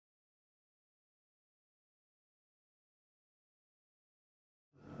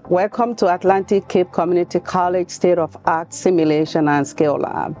Welcome to Atlantic Cape Community College State-of-Art Simulation and Scale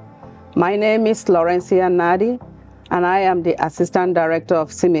Lab. My name is Laurencia Nadi, and I am the Assistant Director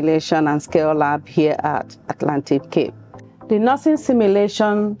of Simulation and Scale Lab here at Atlantic Cape. The Nursing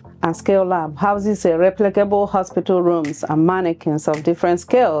Simulation and Scale Lab houses a replicable hospital rooms and mannequins of different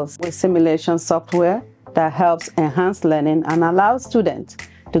scales with simulation software that helps enhance learning and allows students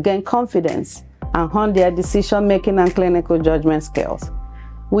to gain confidence and hone their decision-making and clinical judgment skills.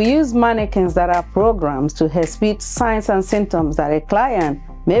 We use mannequins that are programmed to exhibit signs and symptoms that a client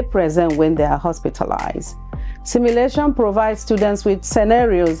may present when they are hospitalized. Simulation provides students with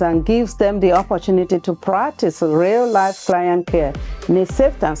scenarios and gives them the opportunity to practice real-life client care in a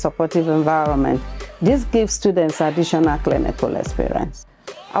safe and supportive environment. This gives students additional clinical experience.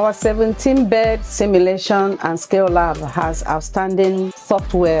 Our 17-bed simulation and scale lab has outstanding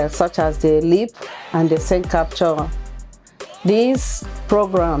software such as the LEAP and the SceneCapture. These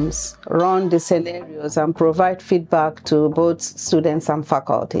programs run the scenarios and provide feedback to both students and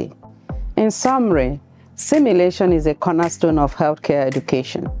faculty. In summary, simulation is a cornerstone of healthcare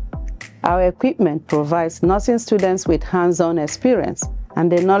education. Our equipment provides nursing students with hands-on experience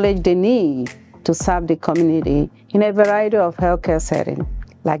and the knowledge they need to serve the community in a variety of healthcare settings,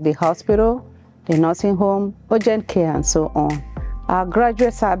 like the hospital, the nursing home, urgent care, and so on. Our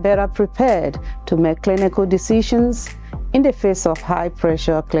graduates are better prepared to make clinical decisions in the face of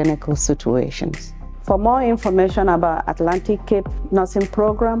high-pressure clinical situations. For more information about Atlantic Cape Nursing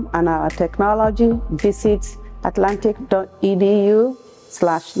Program and our technology, visit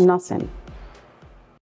atlantic.edu/nursing.